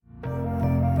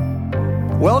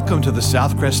Welcome to the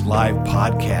Southcrest Live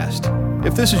podcast.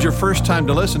 If this is your first time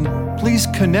to listen, please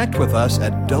connect with us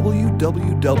at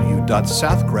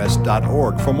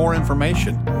www.southcrest.org for more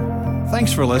information.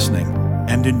 Thanks for listening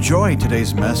and enjoy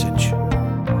today's message.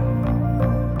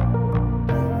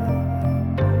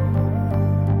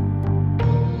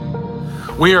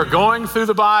 We are going through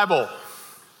the Bible,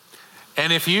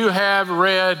 and if you have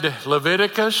read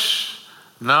Leviticus,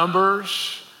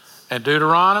 Numbers, and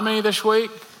Deuteronomy this week,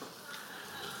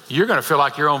 you're going to feel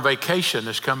like you're on vacation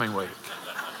this coming week.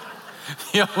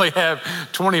 You only have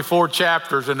 24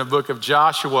 chapters in the book of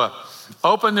Joshua.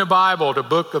 Open the Bible to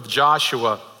book of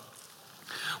Joshua.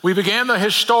 We began the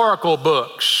historical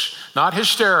books, not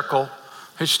hysterical,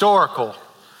 historical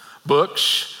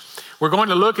books. We're going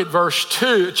to look at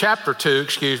chapter 2,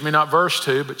 not verse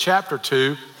 2, but chapter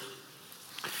 2.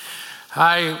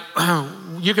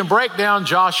 You can break down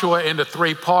Joshua into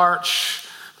three parts.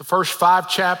 The first 5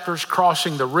 chapters,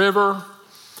 crossing the river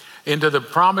into the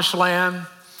promised land.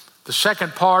 The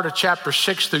second part of chapter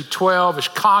 6 through 12 is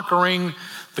conquering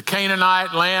the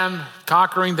Canaanite land,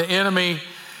 conquering the enemy.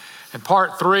 And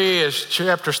part 3 is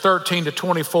chapters 13 to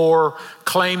 24,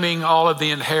 claiming all of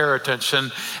the inheritance.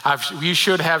 And you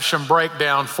should have some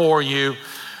breakdown for you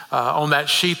on that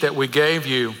sheet that we gave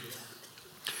you.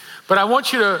 But I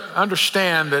want you to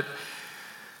understand that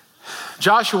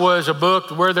Joshua is a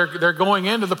book where they're going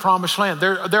into the promised land.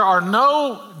 There are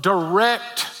no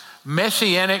direct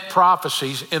messianic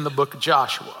prophecies in the book of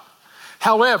Joshua.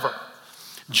 However,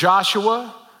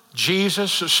 Joshua,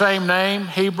 Jesus, the same name,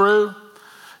 Hebrew,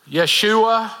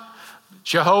 Yeshua,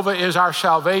 Jehovah is our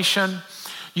salvation.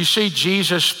 You see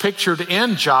Jesus pictured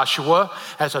in Joshua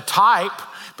as a type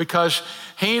because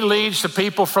he leads the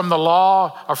people from the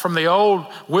law or from the old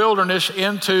wilderness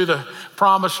into the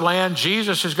promised land.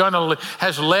 Jesus has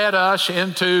led us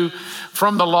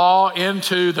from the law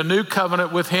into the new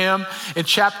covenant with him. In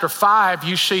chapter 5,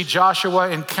 you see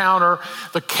Joshua encounter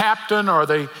the captain or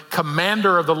the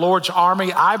commander of the Lord's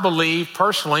army. I believe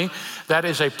personally that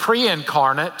is a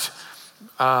pre-incarnate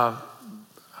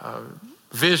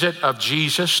visit of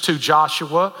Jesus to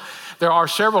Joshua. There are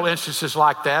several instances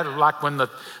like that, like when the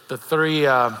three,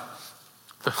 I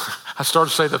started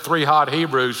to say the three hot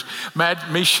Hebrews,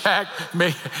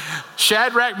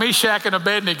 Shadrach, Meshach, and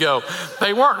Abednego.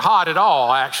 They weren't hot at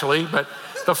all, actually, but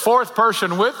the fourth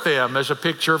person with them is a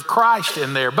picture of Christ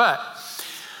in there. But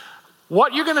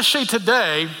what you're going to see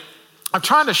today, I'm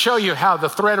trying to show you how the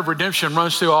thread of redemption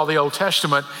runs through all the Old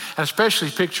Testament, and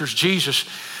especially pictures Jesus.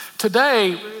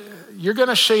 Today, you're going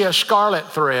to see a scarlet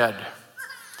thread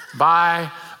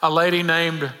by a lady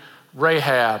named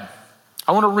Rahab.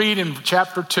 I want to read in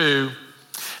chapter 2.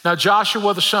 Now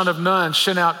Joshua the son of Nun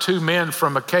sent out 2 men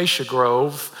from Acacia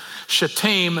Grove.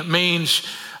 Shittim means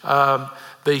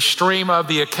the stream of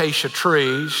the acacia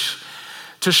trees,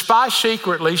 to spy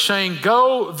secretly, saying,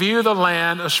 "Go view the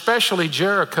land, especially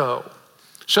Jericho."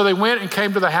 So they went and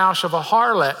came to the house of a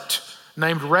harlot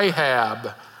named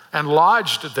Rahab and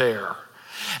lodged there.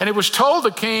 And it was told the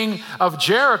king of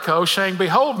Jericho, saying,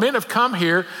 "Behold, men have come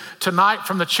here tonight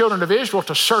from the children of Israel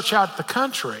to search out the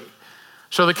country."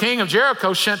 So the king of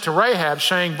Jericho sent to Rahab,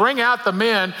 saying, "Bring out the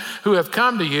men who have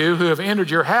come to you, who have entered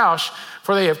your house,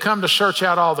 for they have come to search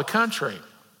out all the country."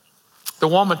 The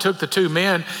woman took the 2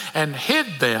 men and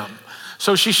hid them.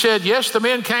 So she said, "Yes, the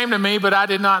men came to me, but I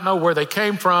did not know where they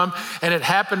came from. And it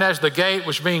happened as the gate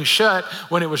was being shut,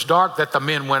 when it was dark, that the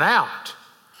men went out.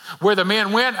 Where the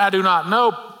men went, I do not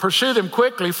know. Pursue them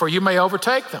quickly, for you may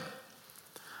overtake them."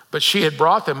 But she had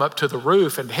brought them up to the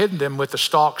roof and hidden them with the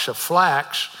stalks of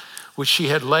flax, which she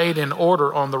had laid in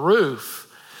order on the roof.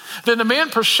 Then the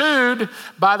men pursued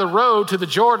by the road to the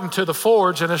Jordan to the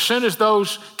fords, and as soon as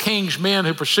those king's men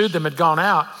who pursued them had gone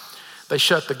out, they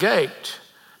shut the gate.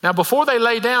 Now before they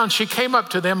lay down, she came up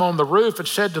to them on the roof and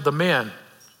said to the men,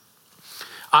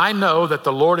 "I know that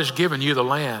the Lord has given you the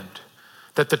land,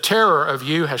 that the terror of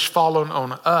you has fallen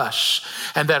on us,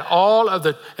 and that all of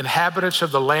the inhabitants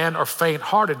of the land are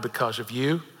faint-hearted because of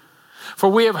you. For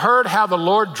we have heard how the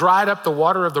Lord dried up the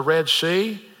water of the Red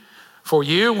Sea for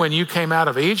you when you came out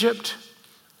of Egypt,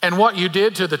 and what you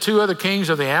did to the 2 other kings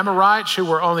of the Amorites who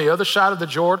were on the other side of the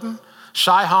Jordan,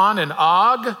 Sihon and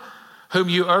Og, whom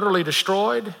you utterly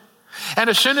destroyed. And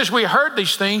as soon as we heard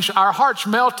these things, our hearts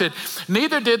melted.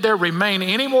 Neither did there remain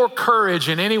any more courage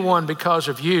in anyone because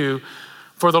of you.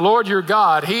 For the Lord your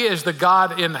God, he is the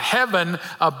God in heaven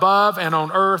above and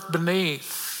on earth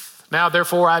beneath. Now,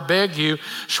 therefore, I beg you,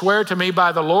 swear to me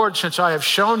by the Lord, since I have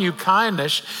shown you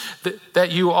kindness, that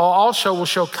you also will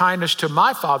show kindness to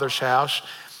my father's house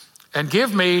and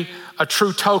give me a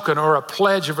true token or a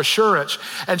pledge of assurance,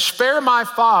 and spare my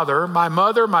father, my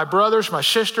mother, my brothers, my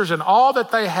sisters, and all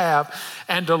that they have,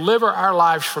 and deliver our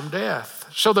lives from death.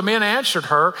 So the men answered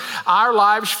her, our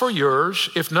lives for yours,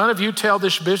 if none of you tell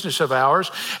this business of ours.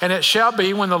 And it shall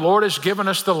be, when the Lord has given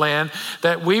us the land,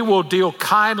 that we will deal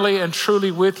kindly and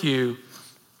truly with you.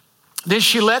 Then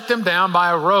she let them down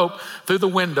by a rope through the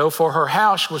window, for her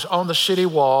house was on the city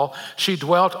wall. She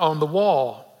dwelt on the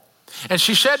wall. And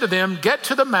she said to them, get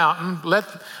to the mountain,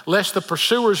 lest the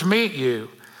pursuers meet you.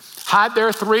 Hide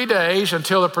there 3 days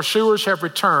until the pursuers have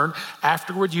returned.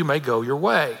 Afterward you may go your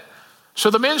way. So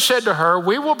the men said to her,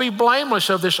 we will be blameless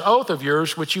of this oath of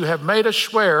yours, which you have made us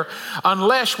swear,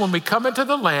 unless when we come into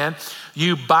the land,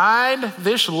 you bind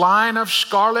this line of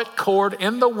scarlet cord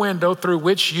in the window through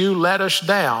which you let us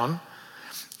down,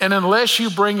 and unless you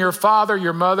bring your father,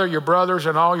 your mother, your brothers,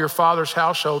 and all your father's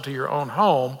household to your own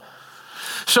home.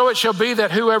 So it shall be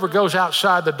that whoever goes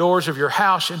outside the doors of your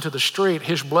house into the street,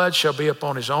 his blood shall be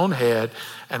upon his own head,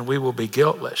 and we will be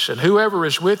guiltless. And whoever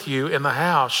is with you in the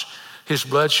house, his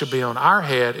blood shall be on our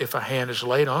head if a hand is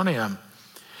laid on him.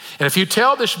 And if you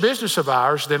tell this business of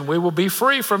ours, then we will be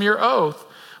free from your oath,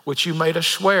 which you made us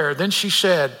swear. Then she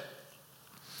said,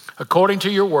 according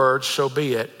to your words, so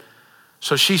be it.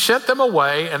 So she sent them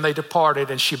away, and they departed,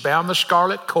 and she bound the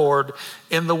scarlet cord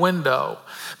in the window.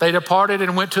 They departed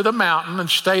and went to the mountain and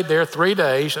stayed there 3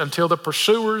 days until the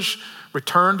pursuers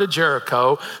returned to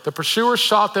Jericho. The pursuers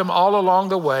sought them all along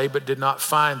the way, but did not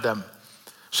find them.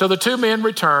 So the 2 men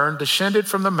returned, descended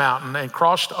from the mountain, and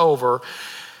crossed over.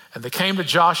 And they came to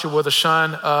Joshua, the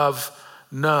son of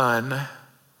Nun,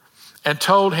 and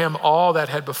told him all that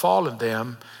had befallen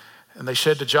them. And they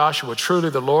said to Joshua, truly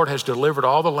the Lord has delivered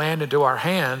all the land into our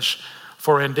hands,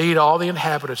 for indeed all the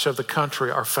inhabitants of the country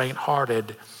are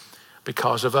faint-hearted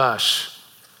because of us.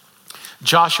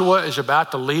 Joshua is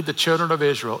about to lead the children of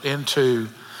Israel into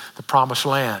the promised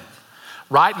land.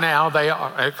 Right now,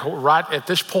 right at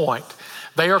this point,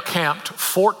 they are camped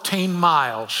 14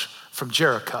 miles from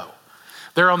Jericho.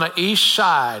 They're on the east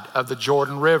side of the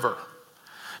Jordan River.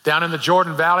 Down in the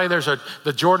Jordan Valley,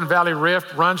 the Jordan Valley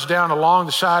Rift runs down along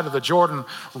the side of the Jordan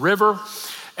River,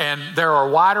 and there are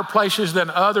wider places than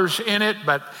others in it,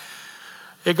 but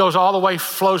it flows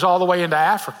all the way into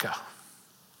Africa.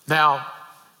 Now,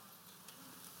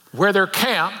 where they're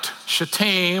camped,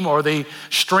 Shittim, or the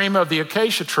stream of the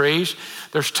acacia trees,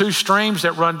 there's 2 streams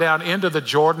that run down into the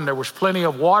Jordan. There was plenty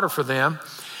of water for them.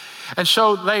 And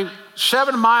so they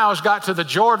 7 miles got to the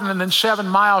Jordan, and then 7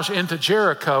 miles into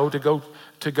Jericho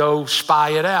to go spy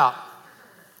it out.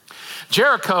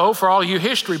 Jericho, for all you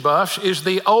history buffs, is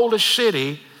the oldest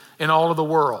city in all of the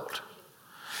world.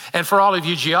 And for all of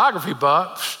you geography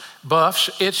buffs,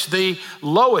 it's the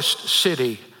lowest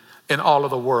city in all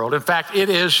of the world. In fact, it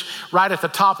is right at the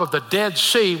top of the Dead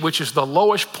Sea, which is the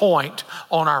lowest point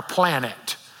on our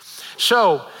planet.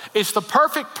 So it's the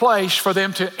perfect place for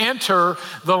them to enter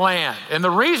the land. And the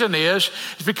reason is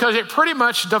because it pretty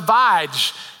much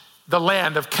divides the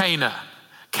land of Canaan.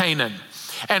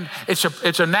 And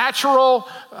it's a natural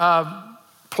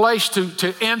place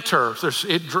to enter.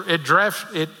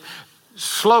 It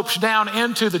slopes down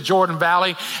into the Jordan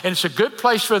Valley, and it's a good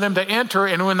place for them to enter.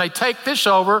 And when they take this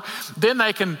over, then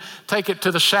they can take it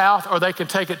to the south, or they can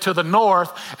take it to the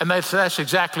north, and that's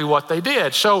exactly what they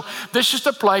did. So this is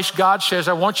the place God says,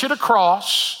 I want you to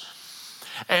cross.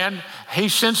 And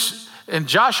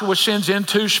Joshua sends in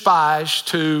 2 spies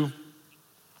to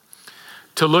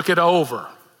look it over.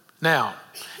 Now,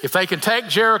 if they can take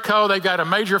Jericho, they've got a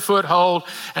major foothold,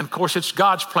 and of course it's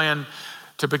God's plan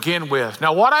to begin with.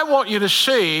 Now, what I want you to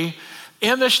see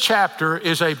in this chapter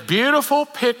is a beautiful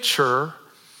picture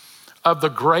of the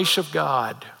grace of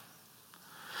God.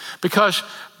 Because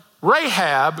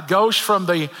Rahab goes from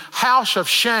the house of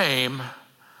shame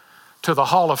to the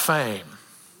hall of fame.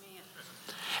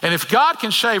 And if God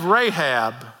can save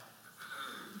Rahab,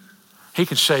 he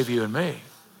can save you and me.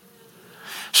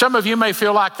 Some of you may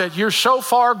feel like that you're so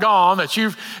far gone, that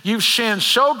you've sinned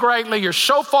so greatly, you're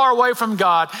so far away from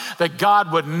God that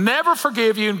God would never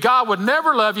forgive you, and God would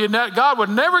never love you, God would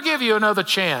never give you another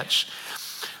chance.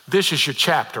 This is your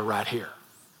chapter right here.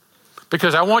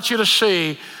 Because I want you to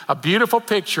see a beautiful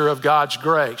picture of God's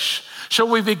grace. So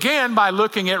we begin by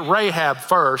looking at Rahab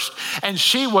first, and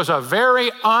she was a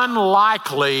very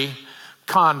unlikely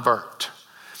convert.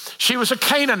 She was a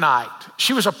Canaanite.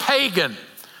 She was a pagan.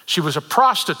 She was a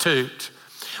prostitute.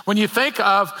 When you think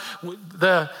of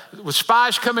the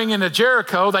spies coming into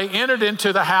Jericho, they entered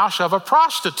into the house of a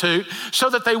prostitute so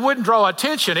that they wouldn't draw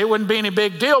attention. It wouldn't be any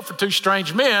big deal for 2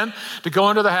 strange men to go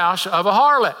into the house of a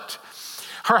harlot.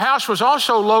 Her house was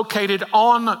also located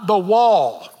on the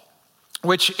wall.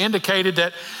 which indicated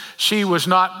that she was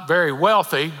not very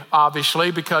wealthy,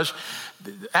 obviously, because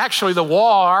actually the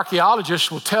wall, archaeologists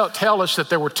will tell us that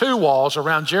there were 2 walls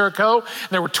around Jericho, and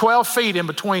there were 12 feet in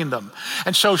between them.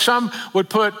 And so some would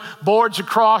put boards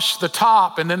across the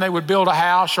top, and then they would build a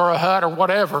house or a hut or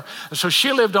whatever. And so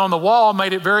she lived on the wall,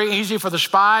 made it very easy for the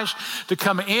spies to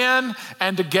come in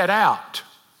and to get out.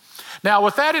 Now,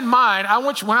 with that in mind,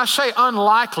 when I say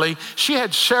unlikely, she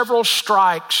had several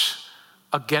strikes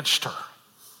against her.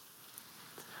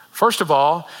 First of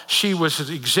all, she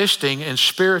was existing in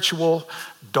spiritual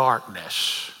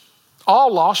darkness.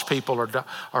 All lost people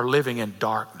are living in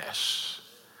darkness.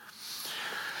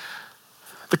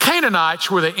 The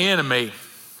Canaanites were the enemy.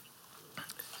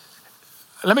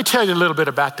 Let me tell you a little bit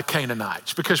about the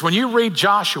Canaanites, because when you read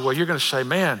Joshua, you're going to say,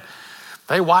 man,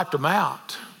 they wiped them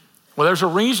out. Well, there's a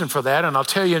reason for that, and I'll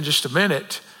tell you in just a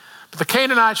minute. But the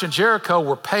Canaanites in Jericho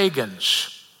were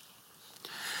pagans.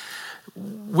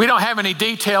 We don't have any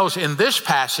details in this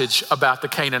passage about the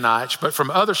Canaanites, but from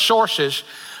other sources,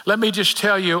 let me just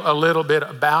tell you a little bit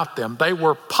about them. They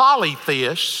were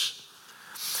polytheists.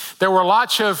 There were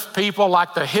lots of people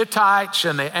like the Hittites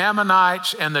and the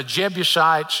Ammonites and the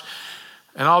Jebusites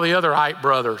and all the other Ite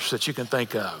brothers that you can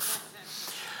think of.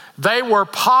 They were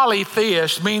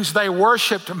polytheists, means they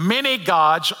worshiped many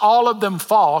gods, all of them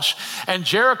false, and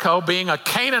Jericho, being a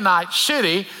Canaanite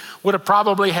city, would have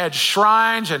probably had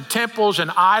shrines and temples and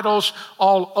idols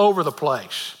all over the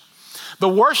place. The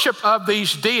worship of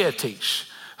these deities,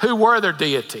 who were their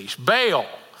deities? Baal.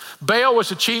 Baal was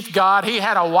the chief god. He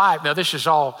had a wife. Now, this is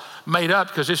all made up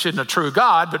because this isn't a true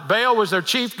god, but Baal was their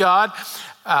chief god.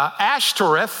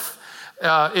 Ashtoreth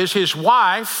is his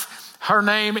wife. Her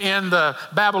name in the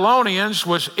Babylonians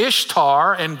was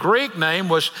Ishtar, and Greek name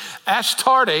was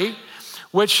Astarte,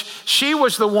 which she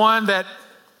was the one that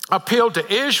appealed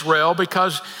to Israel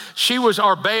because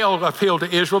Baal appealed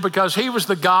to Israel because he was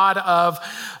the god of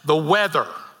the weather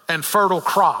and fertile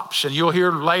crops. And you'll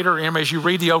hear later, as you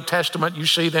read the Old Testament, you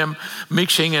see them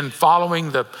mixing and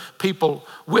following the people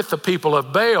with the people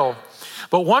of Baal.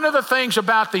 But one of the things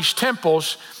about these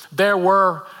temples, there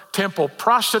were temple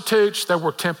prostitutes, there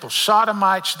were temple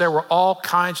sodomites, there were all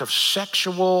kinds of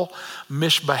sexual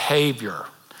misbehavior.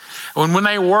 When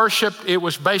they worshiped, it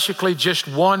was basically just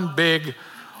one big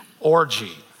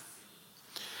orgy.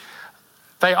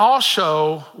 They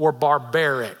also were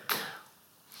barbaric.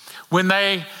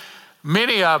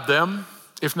 Many of them,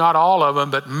 if not all of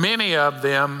them, but many of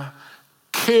them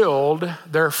killed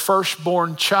their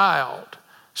firstborn child,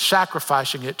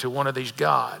 sacrificing it to one of these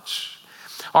gods.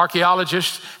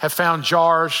 Archaeologists have found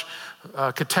jars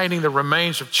containing the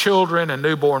remains of children and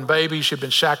newborn babies who've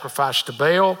been sacrificed to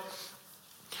Baal.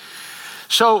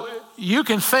 So you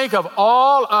can think of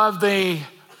all of the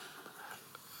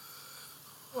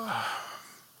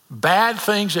bad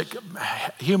things that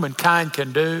humankind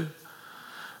can do.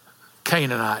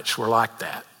 Canaanites were like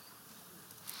that.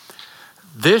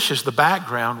 This is the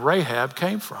background Rahab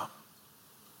came from.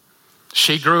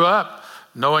 She grew up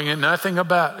knowing nothing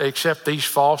about except these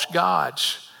false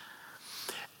gods.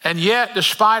 And yet,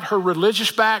 despite her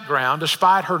religious background,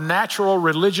 despite her natural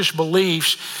religious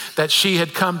beliefs that she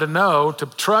had come to know, to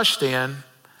trust in,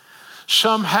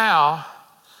 somehow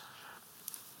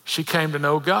she came to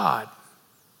know God.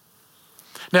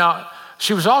 Now,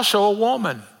 she was also a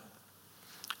woman.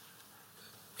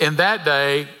 In that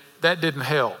day, that didn't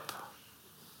help.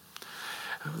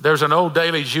 There's an old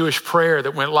daily Jewish prayer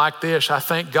that went like this: I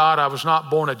thank God I was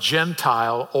not born a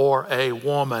Gentile or a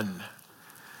woman.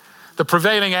 The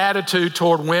prevailing attitude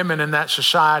toward women in that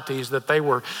society is that they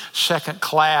were second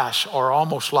class or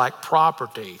almost like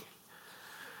property.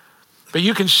 But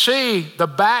you can see the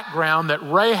background that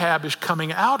Rahab is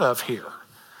coming out of here.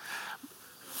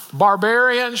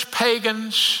 Barbarians,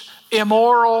 pagans,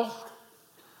 immoral.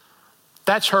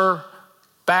 That's her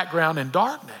background in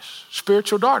darkness,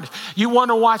 spiritual darkness. You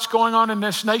wonder what's going on in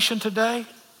this nation today?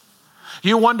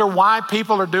 You wonder why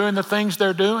people are doing the things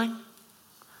they're doing?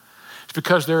 It's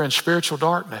because they're in spiritual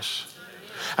darkness.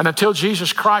 And until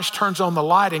Jesus Christ turns on the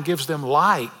light and gives them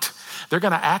light, they're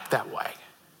going to act that way.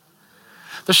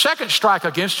 The second strike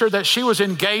against her, that she was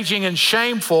engaging in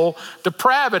shameful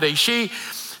depravity.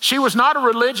 She was not a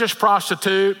religious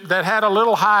prostitute that had a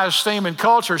little high esteem in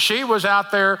culture. She was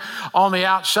out there on the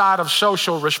outside of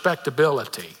social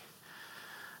respectability.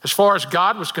 As far as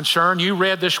God was concerned, you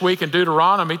read this week in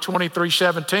Deuteronomy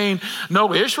 23:17,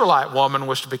 no Israelite woman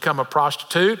was to become a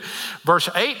prostitute. Verse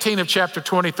 18 of chapter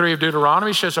 23 of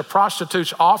Deuteronomy says a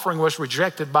prostitute's offering was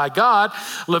rejected by God.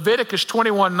 Leviticus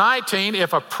 21:19,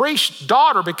 if a priest's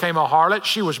daughter became a harlot,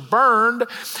 she was burned.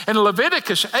 And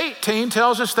Leviticus 18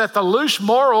 tells us that the loose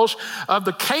morals of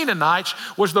the Canaanites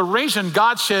was the reason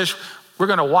God says, we're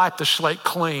going to wipe the slate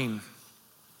clean.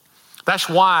 That's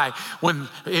why when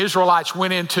the Israelites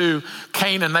went into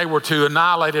Canaan, they were to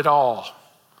annihilate it all.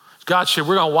 God said,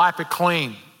 we're going to wipe it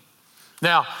clean.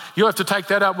 Now, you'll have to take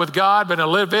that up with God, but in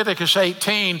Leviticus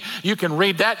 18, you can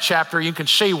read that chapter. You can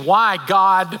see why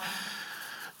God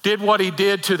did what he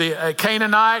did to the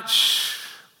Canaanites.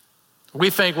 We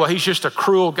think, well, he's just a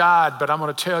cruel God, but I'm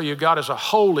going to tell you, God is a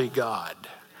holy God.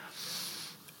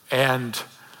 And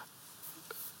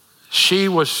she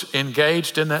was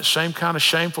engaged in that same kind of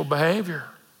shameful behavior.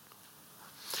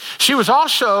 She was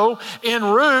also en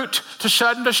route to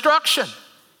sudden destruction.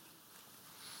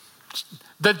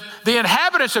 The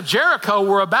inhabitants of Jericho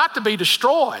were about to be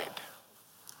destroyed.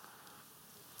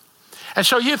 And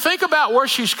so you think about where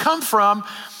she's come from.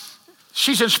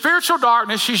 She's in spiritual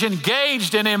darkness. She's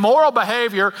engaged in immoral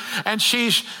behavior, and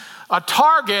she's a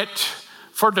target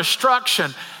for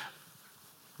destruction.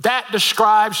 That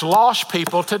describes lost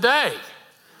people today.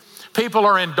 People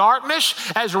are in darkness.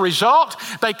 As a result,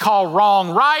 they call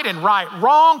wrong right and right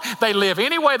wrong. They live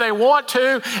any way they want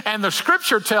to. And the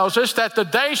scripture tells us that the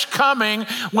day's coming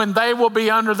when they will be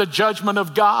under the judgment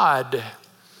of God.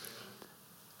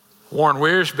 Warren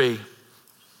Wiersbe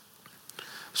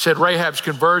said Rahab's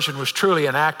conversion was truly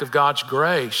an act of God's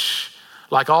grace.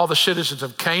 Like all the citizens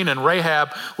of Canaan, Rahab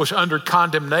was under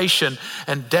condemnation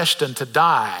and destined to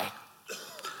die.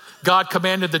 God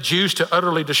commanded the Jews to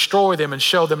utterly destroy them and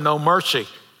show them no mercy.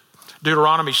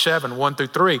 Deuteronomy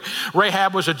 7:1-3.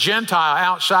 Rahab was a Gentile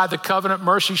outside the covenant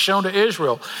mercy shown to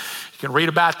Israel. You can read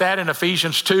about that in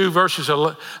Ephesians 2, verses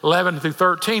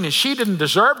 11-13. And she didn't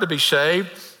deserve to be saved.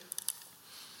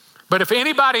 But if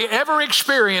anybody ever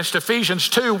experienced Ephesians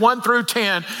 2,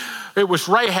 1-10, it was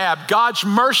Rahab. God's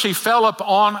mercy fell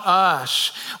upon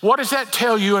us. What does that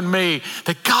tell you and me?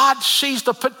 That God sees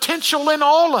the potential in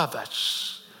all of us.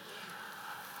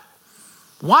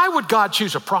 Why would God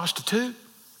choose a prostitute?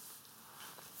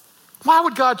 Why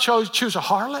would God choose a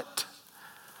harlot?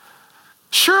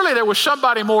 Surely there was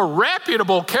somebody more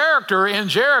reputable character in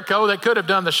Jericho that could have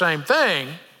done the same thing.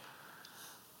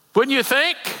 Wouldn't you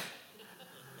think?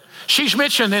 She's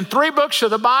mentioned in 3 books of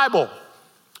the Bible: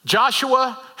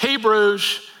 Joshua,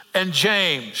 Hebrews, and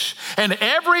James. And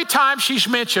every time she's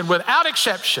mentioned, without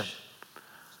exception,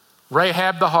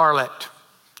 Rahab the harlot,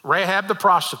 Rahab the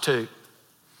prostitute,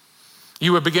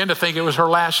 you would begin to think it was her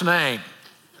last name.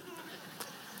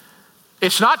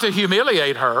 It's not to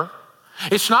humiliate her.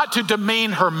 It's not to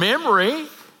demean her memory,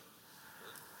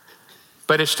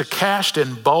 but it's to cast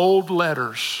in bold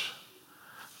letters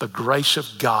the grace of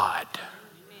God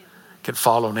can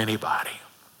fall on anybody.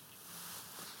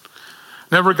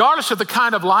 Now, regardless of the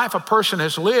kind of life a person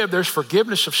has lived, there's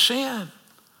forgiveness of sin.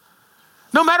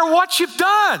 No matter what you've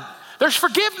done, there's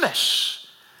forgiveness.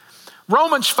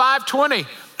 Romans 5:20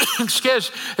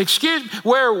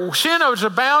 where sin has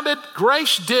abounded,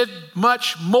 grace did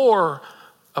much more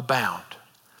abound.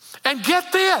 And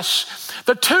get this,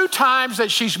 the 2 times that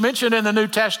she's mentioned in the New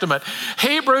Testament,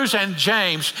 Hebrews and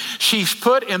James, she's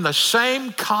put in the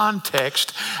same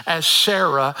context as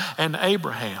Sarah and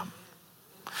Abraham.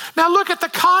 Now look at the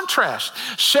contrast.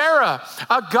 Sarah,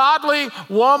 a godly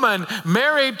woman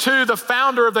married to the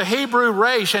founder of the Hebrew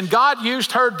race, and God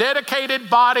used her dedicated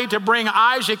body to bring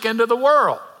Isaac into the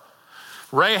world.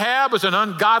 Rahab was an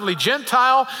ungodly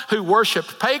Gentile who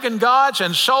worshiped pagan gods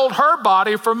and sold her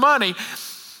body for money.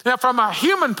 Now, from a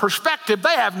human perspective,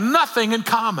 they have nothing in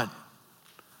common.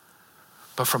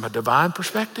 But from a divine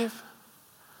perspective,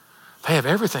 they have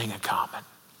everything in common.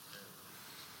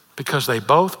 Because they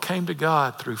both came to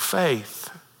God through faith.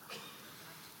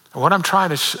 And what I'm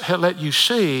trying to let you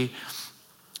see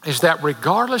is that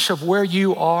regardless of where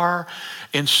you are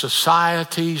in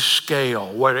society's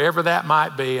scale, whatever that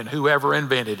might be and whoever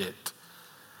invented it,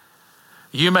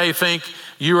 you may think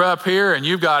you're up here and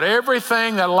you've got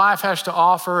everything that life has to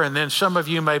offer, and then some of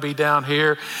you may be down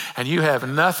here and you have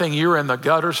nothing. You're in the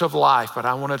gutters of life. But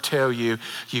I want to tell you,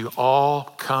 you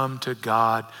all come to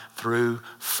God through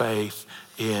faith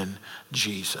in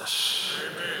Jesus.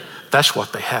 Amen. That's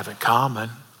what they have in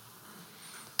common.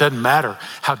 Doesn't matter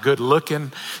how good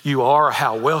looking you are, or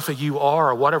how wealthy you are,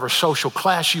 or whatever social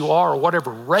class you are, or whatever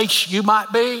race you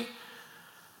might be.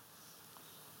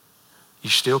 You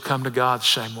still come to God the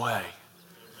same way,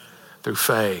 through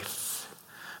faith.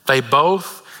 They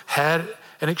both had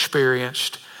and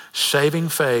experienced saving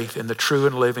faith in the true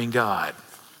and living God.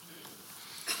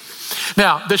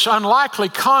 Now, this unlikely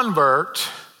convert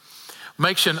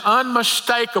makes an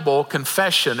unmistakable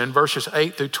confession in verses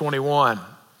 8 through 21.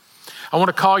 I want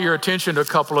to call your attention to a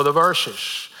couple of the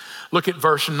verses. Look at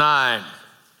verse 9.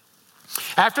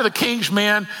 After the king's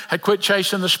men had quit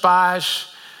chasing the spies,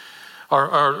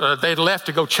 or they'd left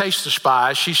to go chase the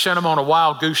spies, she sent them on a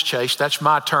wild goose chase. That's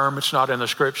my term. It's not in the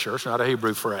scripture. It's not a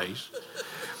Hebrew phrase.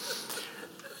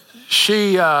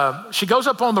 She goes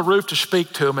up on the roof to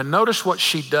speak to them, and notice what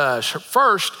she does.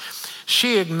 First,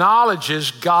 she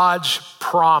acknowledges God's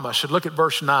promise. And look at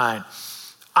verse 9.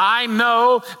 I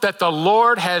know that the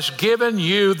Lord has given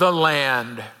you the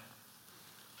land.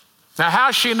 Now,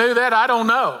 how she knew that, I don't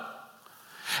know.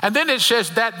 And then it says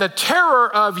that the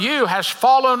terror of you has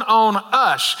fallen on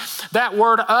us. That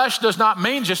word us does not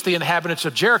mean just the inhabitants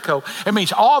of Jericho. It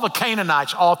means all the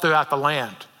Canaanites all throughout the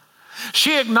land.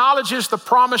 She acknowledges the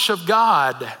promise of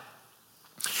God.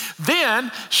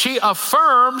 Then she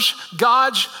affirms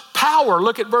God's power.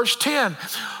 Look at verse 10.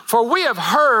 For we have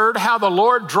heard how the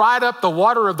Lord dried up the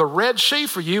water of the Red Sea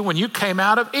for you when you came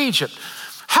out of Egypt.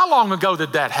 How long ago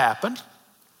did that happen?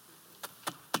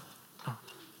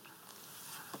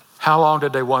 How long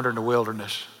did they wander in the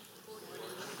wilderness?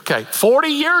 Okay, 40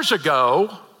 years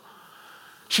ago,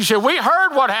 she said, we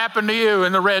heard what happened to you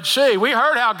in the Red Sea. We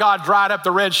heard how God dried up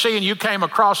the Red Sea and you came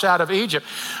across out of Egypt.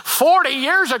 40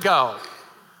 years ago.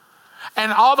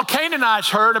 And all the Canaanites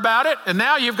heard about it. And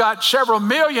now you've got several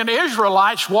million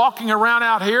Israelites walking around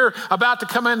out here about to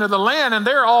come into the land, and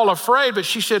they're all afraid. But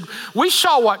she said, we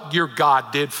saw what your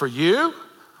God did for you.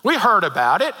 We heard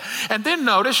about it. And then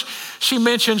notice she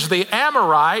mentions the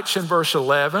Amorites in verse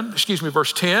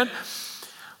 10.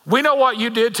 We know what you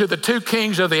did to the two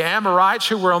kings of the Amorites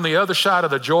who were on the other side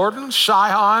of the Jordan,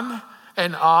 Sihon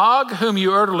and Og, whom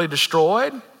you utterly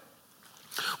destroyed.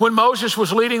 When Moses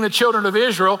was leading the children of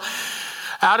Israel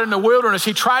out in the wilderness,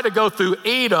 he tried to go through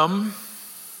Edom,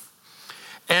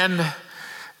 and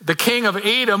the king of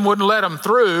Edom wouldn't let him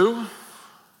through.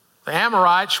 The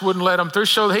Amorites wouldn't let him through.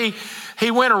 So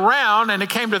he went around and he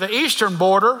came to the eastern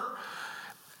border,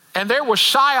 and there was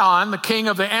Sihon, the king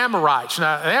of the Amorites.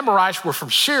 Now, the Amorites were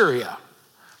from Syria.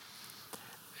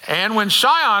 And when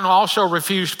Sihon also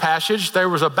refused passage, there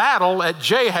was a battle at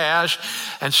Jahaz,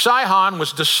 and Sihon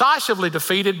was decisively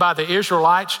defeated by the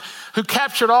Israelites, who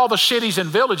captured all the cities and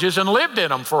villages and lived in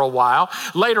them for a while.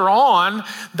 Later on,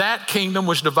 that kingdom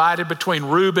was divided between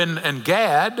Reuben and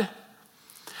Gad.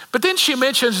 But then she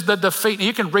mentions the defeat.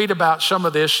 You can read about some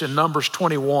of this in Numbers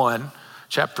 21,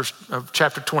 chapter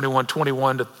 21,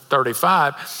 21 to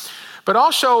 35. But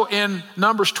also in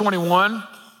Numbers 21,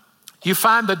 you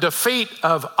find the defeat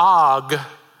of Og.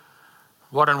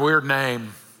 What a weird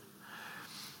name.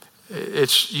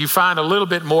 You find a little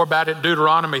bit more about it in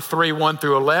Deuteronomy 3, 1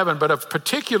 through 11, but of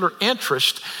particular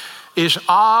interest is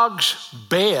Og's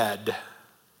bed.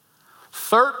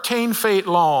 13 feet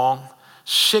long,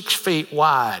 6 feet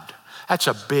wide. That's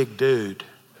a big dude.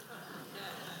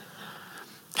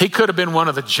 He could have been one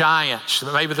of the giants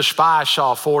that maybe the spies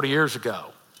saw 40 years ago.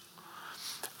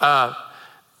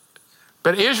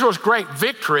 But Israel's great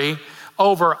victory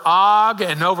over Og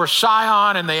and over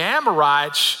Sihon and the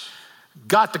Amorites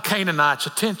got the Canaanites'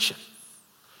 attention.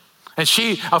 And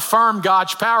she affirmed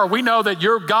God's power. We know that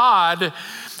your God,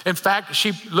 in fact,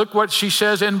 look what she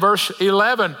says in verse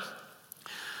 11.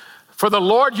 For the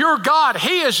Lord your God,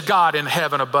 he is God in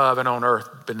heaven above and on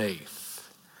earth beneath.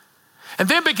 And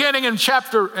then beginning in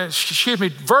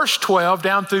verse 12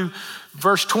 down through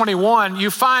verse 21,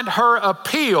 you find her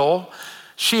appeal.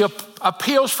 She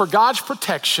appeals for God's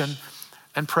protection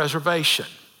and preservation.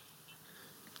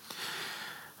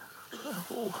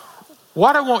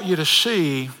 What I want you to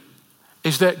see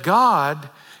is that God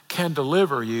can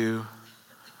deliver you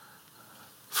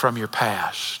from your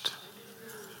past.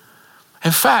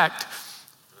 In fact,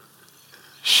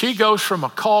 she goes from a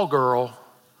call girl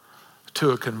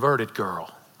to a converted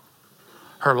girl.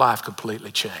 Her life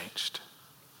completely changed.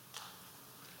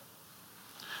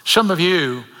 Some of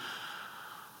you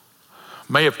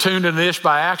may have tuned into this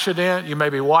by accident. You may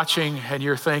be watching and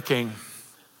you're thinking,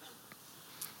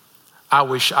 I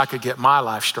wish I could get my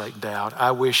life straightened out.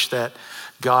 I wish that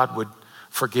God would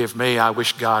forgive me. I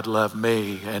wish God loved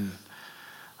me. And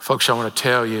folks, I want to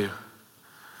tell you,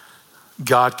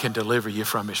 God can deliver you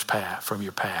from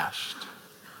your past.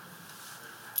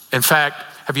 In fact,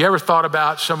 have you ever thought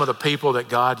about some of the people that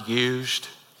God used?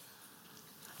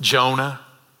 Jonah,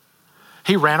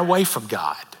 he ran away from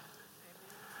God.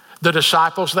 The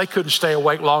disciples, they couldn't stay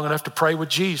awake long enough to pray with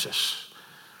Jesus.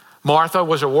 Martha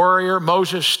was a worrier.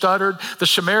 Moses stuttered. The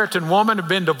Samaritan woman had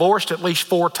been divorced at least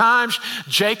 4 times.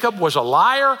 Jacob was a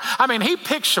liar. I mean, he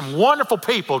picked some wonderful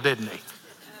people, didn't he?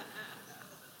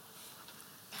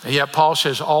 And yet Paul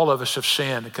says all of us have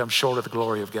sinned and come short of the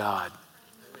glory of God.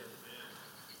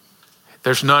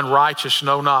 There's none righteous,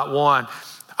 no, not one.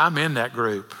 I'm in that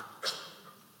group.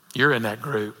 You're in that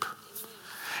group.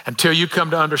 Until you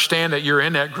come to understand that you're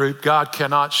in that group, God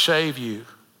cannot save you.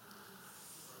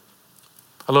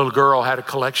 A little girl had a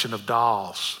collection of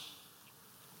dolls,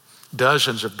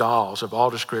 dozens of dolls of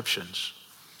all descriptions.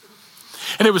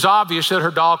 And it was obvious that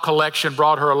her doll collection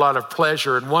brought her a lot of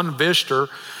pleasure. And one visitor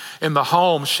in the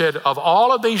home said, of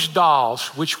all of these dolls,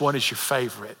 which one is your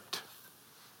favorite?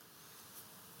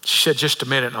 She said, just a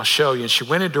minute and I'll show you. And she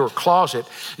went into her closet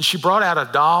and she brought out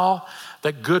a doll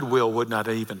that Goodwill would not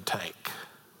even take.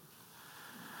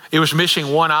 It was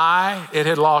missing one eye. It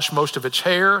had lost most of its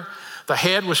hair. The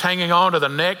head was hanging onto the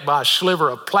neck by a sliver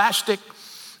of plastic.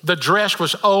 The dress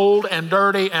was old and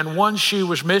dirty and one shoe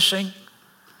was missing.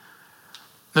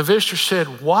 The visitor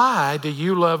said, why do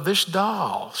you love this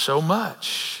doll so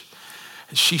much?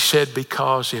 And she said,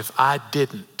 because if I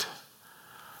didn't,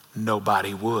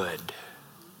 nobody would.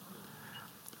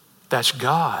 That's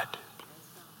God.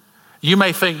 You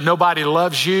may think nobody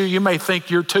loves you. You may think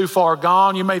you're too far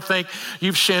gone. You may think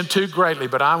you've sinned too greatly.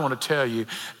 But I want to tell you,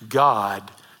 God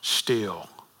still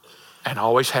and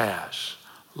always has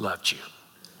loved you.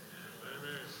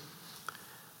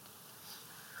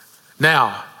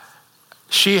 Now,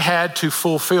 she had to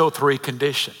fulfill 3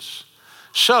 conditions.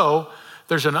 So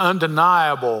there's an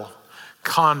undeniable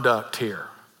conduct here.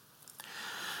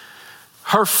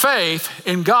 Her faith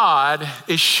in God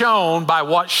is shown by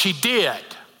what she did.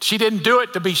 She didn't do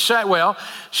it to be saved. Well,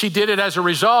 she did it as a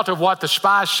result of what the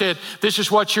spies said. This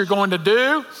is what you're going to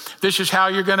do. This is how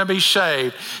you're going to be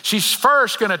saved. She's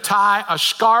first going to tie a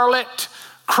scarlet,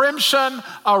 crimson,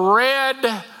 a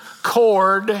red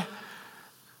cord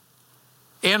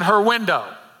in her window.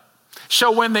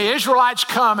 So when the Israelites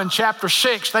come in chapter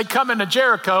 6, they come into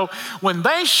Jericho. When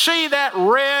they see that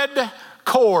red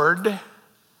cord,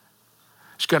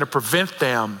 it's going to prevent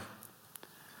them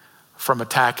from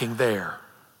attacking there.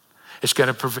 She's going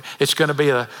to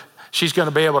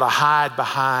be able to hide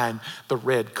behind the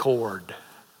red cord.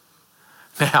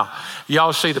 Now,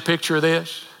 y'all see the picture of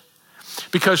this?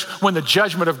 Because when the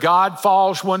judgment of God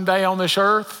falls one day on this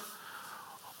earth,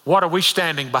 what are we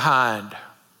standing behind?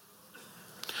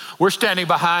 We're standing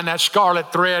behind that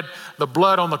scarlet thread, the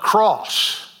blood on the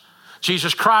cross.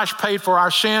 Jesus Christ paid for our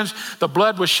sins. The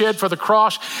blood was shed for the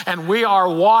cross, and we are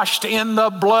washed in the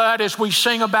blood. As we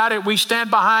sing about it, we stand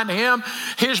behind him.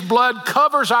 His blood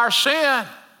covers our sin.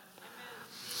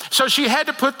 So she had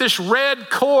to put this red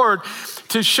cord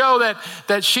to show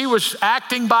that she was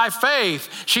acting by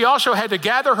faith. She also had to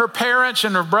gather her parents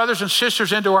and her brothers and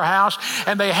sisters into her house,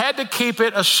 and they had to keep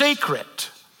it a secret.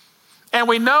 And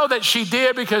we know that she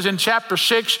did because in chapter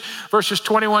 6, verses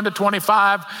 21 to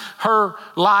 25, her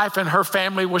life and her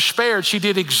family was spared. She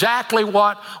did exactly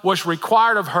what was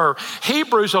required of her.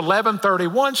 Hebrews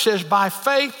 11:31 says, by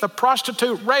faith, the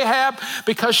prostitute Rahab,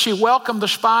 because she welcomed the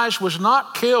spies, was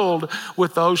not killed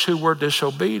with those who were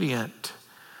disobedient.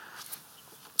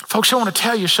 Folks, I want to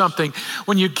tell you something.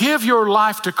 When you give your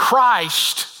life to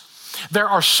Christ, there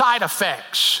are side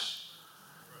effects.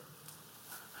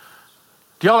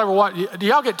 Do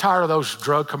y'all get tired of those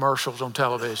drug commercials on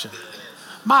television?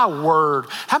 My word.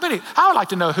 I would like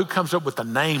to know who comes up with the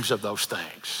names of those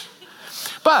things.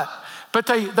 But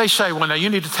they say, well, now you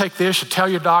need to take this and tell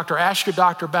your doctor, ask your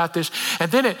doctor about this.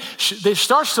 And then it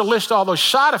starts to list all those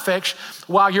side effects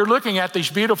while you're looking at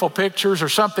these beautiful pictures or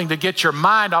something to get your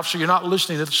mind off so you're not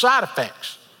listening to the side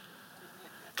effects.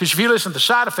 Because if you listen to the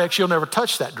side effects, you'll never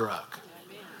touch that drug.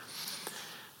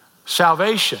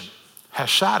 Salvation has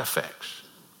side effects.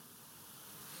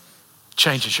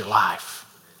 Changes your life.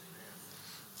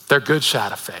 They're good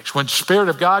side effects. When the Spirit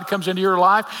of God comes into your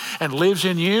life and lives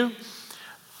in you,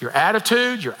 your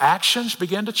attitude, your actions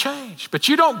begin to change. But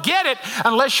you don't get it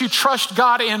unless you trust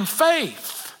God in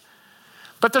faith.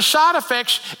 But the side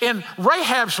effects in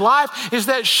Rahab's life is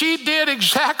that she did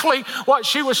exactly what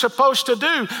she was supposed to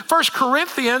do. 1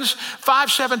 Corinthians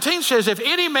 5:17 says, if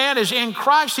any man is in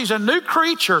Christ, he's a new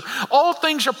creature. All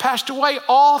things are passed away.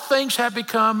 All things have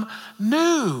become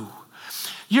new.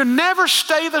 You never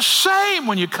stay the same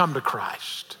when you come to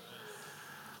Christ.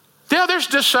 Yeah, there's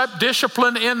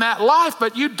discipline in that life,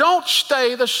 but you don't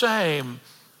stay the same.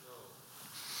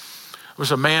 There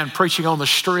was a man preaching on the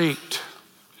street,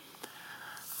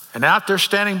 and out there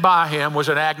standing by him was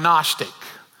an agnostic.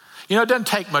 You know, it doesn't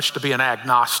take much to be an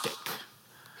agnostic.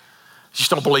 You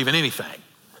just don't believe in anything.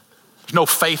 There's no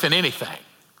faith in anything.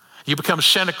 You become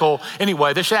cynical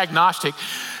anyway. This agnostic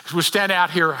was standing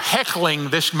out here heckling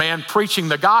this man preaching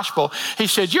the gospel. He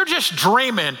said, "You're just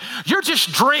dreaming. You're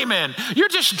just dreaming. You're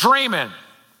just dreaming." A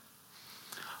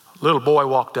little boy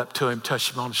walked up to him,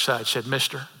 touched him on the side, said,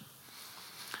 "Mister,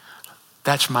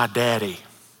 that's my daddy."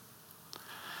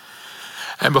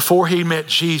 And before he met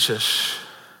Jesus,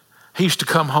 he used to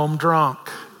come home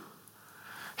drunk.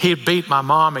 He'd beat my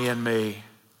mommy and me.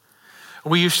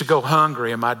 We used to go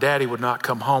hungry, and my daddy would not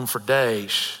come home for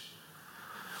days.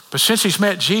 But since he's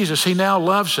met Jesus, he now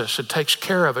loves us and takes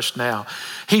care of us now.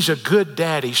 He's a good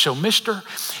daddy. So, mister,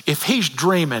 if he's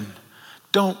dreaming,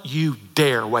 don't you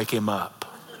dare wake him up.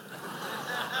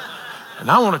 And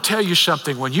I want to tell you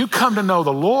something. When you come to know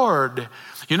the Lord,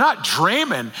 you're not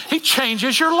dreaming. He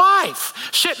changes your life.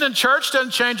 Sitting in church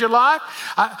doesn't change your life.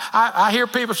 I hear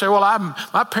people say, well,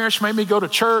 my parents made me go to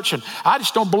church and I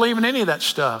just don't believe in any of that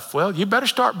stuff. Well, you better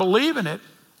start believing it,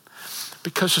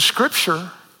 because the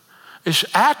scripture is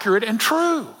accurate and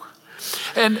true.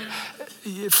 And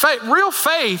real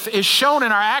faith is shown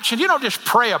in our action. You don't just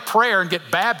pray a prayer and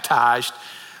get baptized.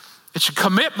 It's a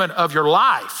commitment of your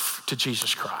life to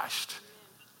Jesus Christ.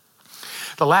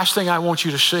 The last thing I want you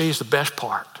to see is the best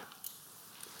part.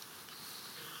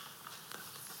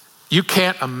 You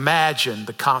can't imagine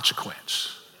the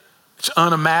consequence. It's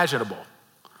unimaginable.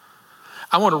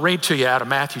 I want to read to you out of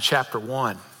Matthew chapter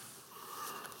 1.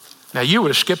 Now, you would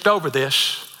have skipped over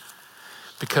this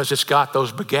because it's got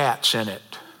those begats in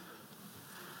it.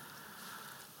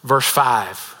 Verse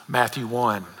 5, Matthew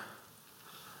 1.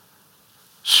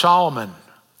 Solomon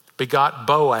begot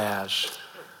Boaz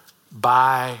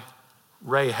by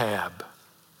Rahab.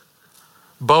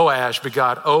 Boaz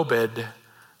begot Obed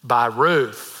by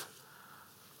Ruth.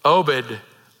 Obed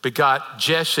begot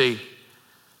Jesse,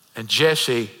 and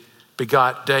Jesse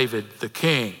begot David the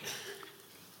king.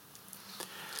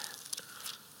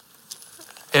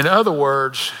 In other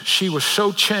words, she was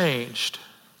so changed,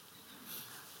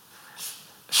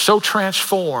 so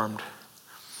transformed,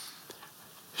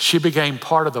 she became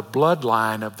part of the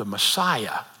bloodline of the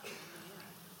Messiah.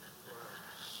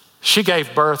 She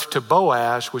gave birth to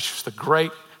Boaz, which was the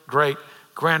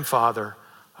great-great-grandfather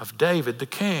of David the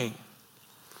king.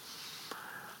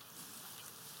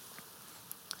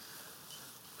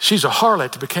 She's a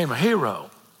harlot that became a hero.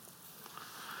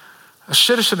 A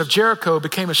citizen of Jericho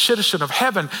became a citizen of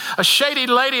heaven. A shady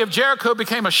lady of Jericho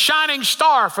became a shining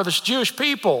star for the Jewish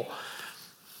people.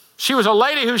 She was a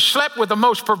lady who slept with the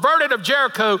most perverted of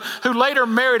Jericho, who later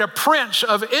married a prince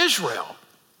of Israel.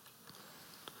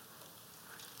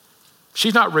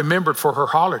 She's not remembered for her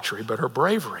harlotry, but her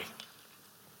bravery.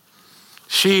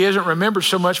 She isn't remembered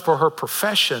so much for her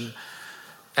profession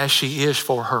as she is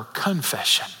for her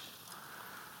confession.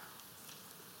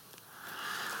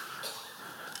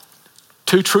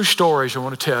 Two true stories I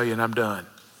want to tell you, and I'm done.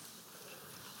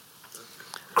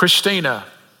 Christina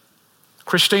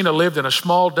lived in a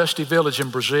small, dusty village in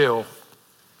Brazil.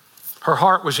 Her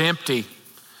heart was empty.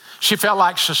 She felt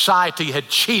like society had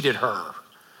cheated her.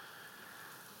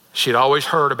 She'd always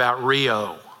heard about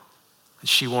Rio, and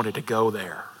she wanted to go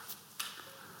there.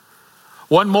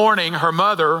 One morning, her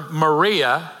mother,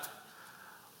 Maria,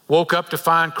 woke up to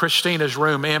find Christina's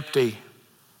room empty.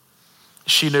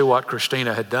 She knew what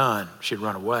Christina had done. She'd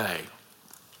run away.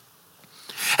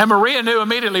 And Maria knew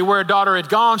immediately where her daughter had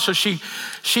gone, so she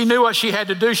knew what she had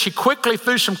to do. She quickly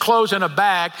threw some clothes in a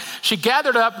bag. She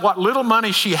gathered up what little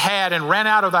money she had and ran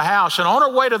out of the house. And on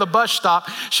her way to the bus stop,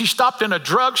 she stopped in a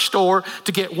drugstore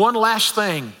to get one last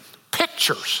thing: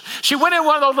 pictures. She went in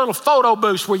one of those little photo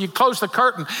booths where you close the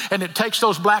curtain and it takes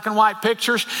those black and white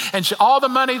pictures. And all the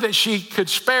money that she could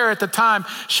spare at the time,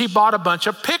 she bought a bunch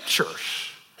of pictures.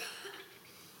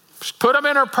 Put them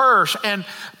in her purse, and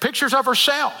pictures of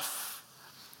herself.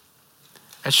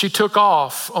 And she took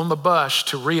off on the bus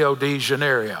to Rio de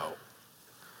Janeiro.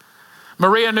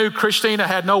 Maria knew Christina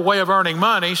had no way of earning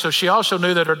money, so she also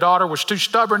knew that her daughter was too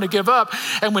stubborn to give up.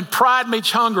 And when pride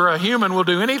meets hunger, a human will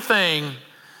do anything,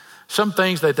 some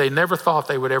things that they never thought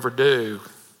they would ever do.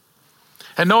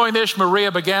 And knowing this,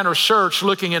 Maria began her search,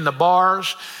 looking in the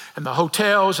bars and the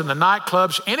hotels and the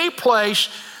nightclubs, any place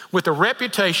with a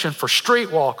reputation for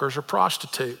streetwalkers or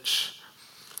prostitutes.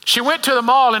 She went to them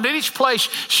all, and at each place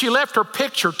she left her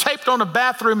picture taped on a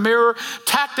bathroom mirror,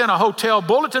 tacked in a hotel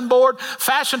bulletin board,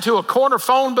 fastened to a corner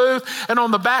phone booth, and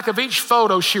on the back of each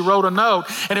photo she wrote a note.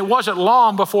 And it wasn't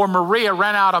long before Maria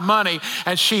ran out of money,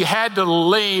 and she had to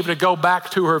leave to go back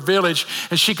to her village.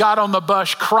 And she got on the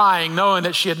bus crying, knowing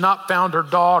that she had not found her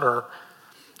daughter.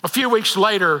 A few weeks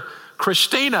later,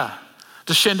 Christina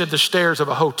descended the stairs of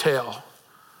a hotel.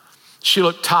 She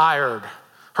looked tired,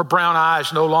 Her brown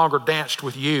eyes no longer danced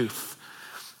with youth,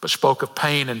 but spoke of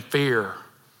pain and fear.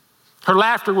 Her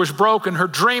laughter was broken. Her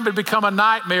dream had become a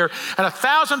nightmare. And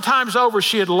 1,000 times over,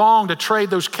 she had longed to trade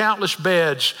those countless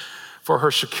beds for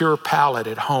her secure pallet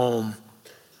at home.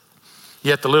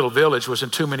 Yet the little village was in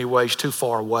too many ways too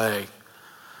far away.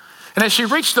 And as she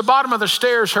reached the bottom of the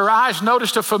stairs, her eyes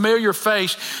noticed a familiar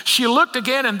face. She looked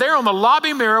again, and there on the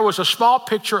lobby mirror was a small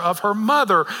picture of her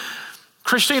mother.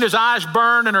 Christina's eyes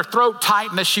burned and her throat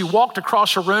tightened as she walked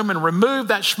across her room and removed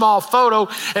that small photo,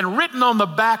 and written on the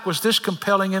back was this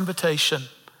compelling invitation: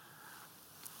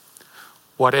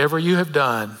 whatever you have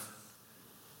done,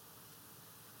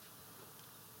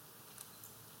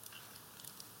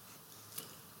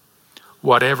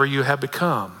 whatever you have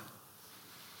become,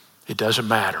 it doesn't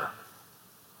matter.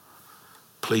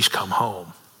 Please come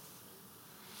home.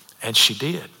 And she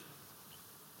did.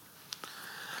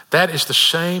 That is the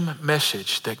same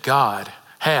message that God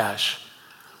has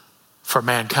for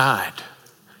mankind.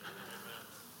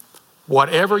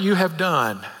 Whatever you have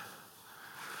done,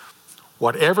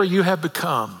 whatever you have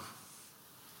become,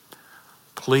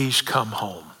 please come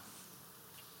home.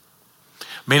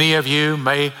 Many of you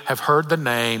may have heard the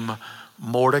name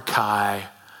Mordecai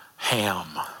Ham.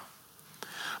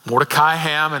 Mordecai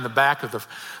Ham, in the back of the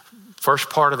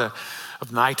first part of the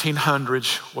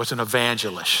 1900s, was an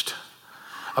evangelist,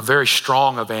 a very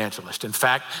strong evangelist. In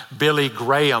fact, Billy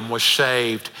Graham was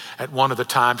saved at one of the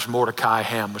times Mordecai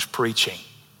Ham was preaching.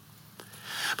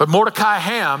 But Mordecai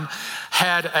Ham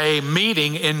had a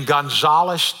meeting in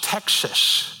Gonzales,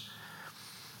 Texas.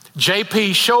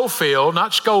 J.P. Schofield,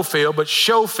 not Schofield, but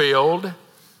Schofield,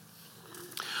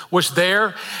 was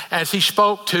there as he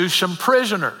spoke to some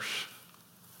prisoners.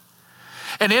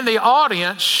 And in the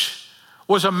audience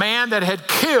was a man that had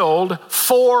killed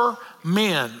 4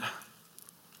 men.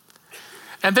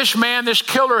 And this man, this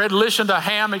killer, had listened to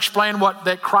Ham explain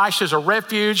that Christ is a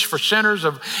refuge for sinners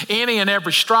of any and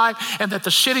every stripe, and that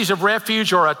the cities of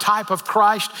refuge are a type of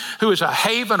Christ, who is a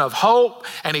haven of hope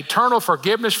and eternal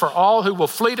forgiveness for all who will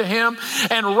flee to him.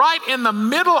 And right in the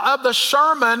middle of the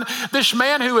sermon, this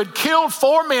man who had killed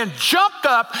 4 men jumped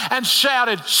up and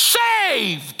shouted,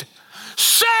 "Saved!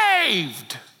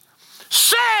 Saved!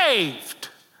 Saved!"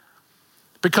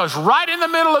 Because right in the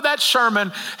middle of that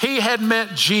sermon, he had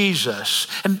met Jesus.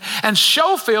 And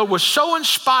Schofield was so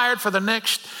inspired for the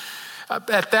next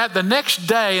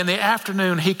day in the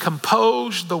afternoon, he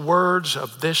composed the words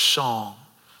of this song.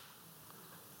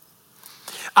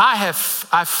 I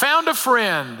found a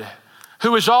friend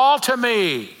who is all to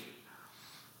me.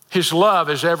 His love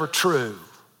is ever true.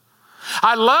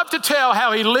 I love to tell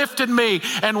how he lifted me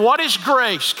and what his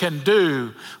grace can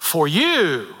do for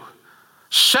you.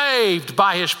 Saved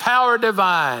by his power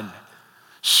divine,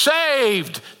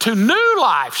 saved to new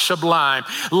life sublime.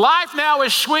 Life now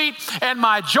is sweet and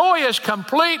my joy is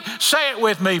complete. Say it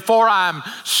with me, for I'm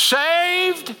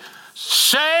saved,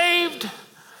 saved,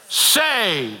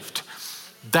 saved.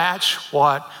 That's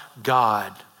what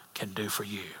God can do for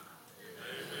you.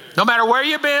 No matter where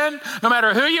you've been, no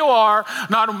matter who you are,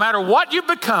 no matter what you've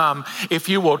become, if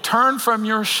you will turn from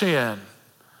your sin,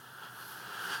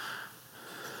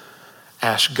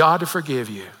 ask God to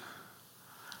forgive you,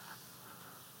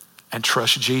 and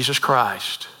trust Jesus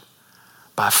Christ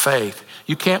by faith.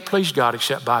 You can't please God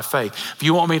except by faith. If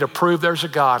you want me to prove there's a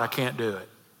God, I can't do it.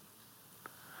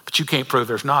 But you can't prove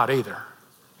there's not either.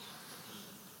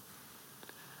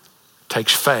 It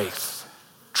takes faith,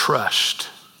 trust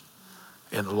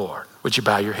in the Lord. Would you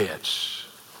bow your heads?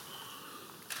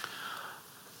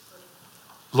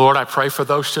 Lord, I pray for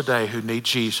those today who need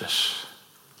Jesus.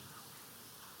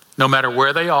 No matter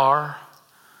where they are,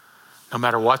 no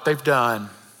matter what they've done,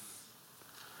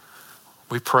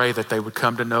 we pray that they would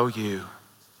come to know you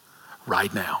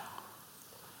right now.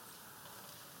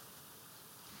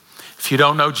 If you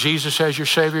don't know Jesus as your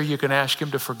Savior, you can ask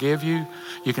him to forgive you.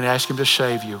 You can ask him to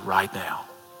save you right now.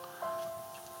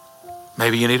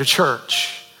 Maybe you need a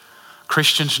church.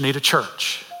 Christians need a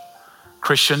church.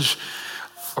 Christians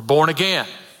are born again.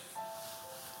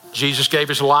 Jesus gave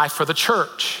his life for the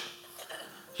church.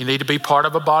 You need to be part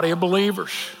of a body of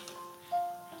believers.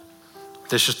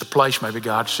 This is the place maybe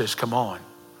God says, come on.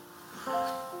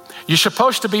 You're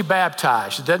supposed to be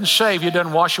baptized. It doesn't save you, it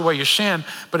doesn't wash away your sin,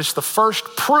 but it's the first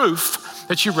proof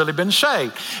that you've really been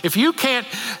saved. If you can't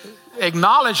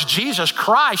acknowledge Jesus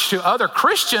Christ to other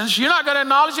Christians, you're not going to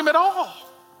acknowledge him at all.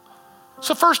 It's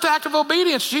the first act of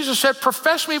obedience. Jesus said,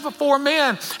 profess me before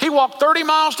men. He walked 30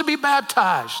 miles to be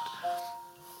baptized.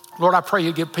 Lord, I pray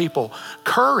you give people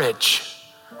courage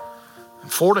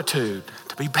and fortitude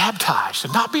to be baptized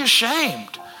and not be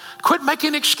ashamed. Quit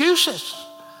making excuses.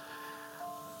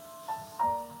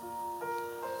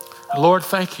 Lord,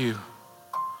 thank you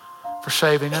for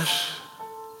saving us.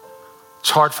 It's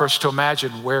hard for us to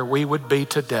imagine where we would be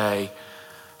today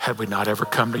had we not ever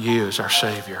come to you as our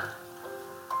Savior.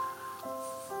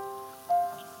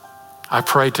 I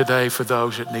pray today for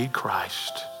those that need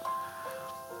Christ.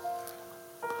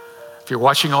 If you're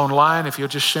watching online, if you'll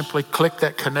just simply click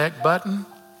that connect button,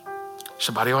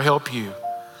 somebody will help you.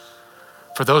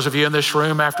 For those of you in this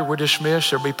room, after we're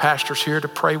dismissed, there'll be pastors here to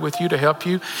pray with you, to help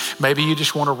you. Maybe you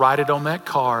just want to write it on that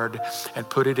card and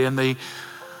put it in the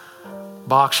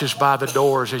boxes by the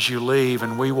doors as you leave,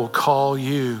 and we will call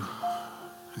you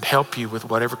and help you with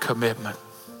whatever commitment.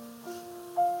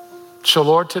 So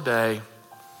Lord, today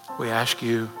we ask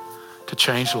you to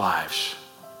change lives.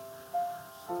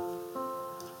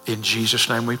 In Jesus'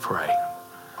 name we pray.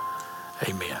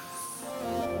 Amen.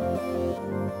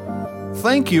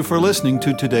 Thank you for listening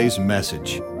to today's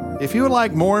message. If you would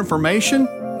like more information,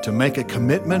 to make a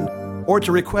commitment, or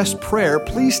to request prayer,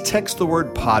 please text the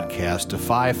word podcast to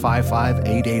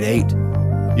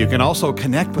 555-888. You can also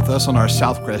connect with us on our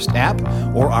Southcrest app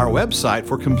or our website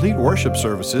for complete worship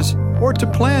services, or to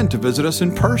plan to visit us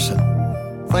in person.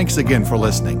 Thanks again for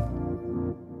listening.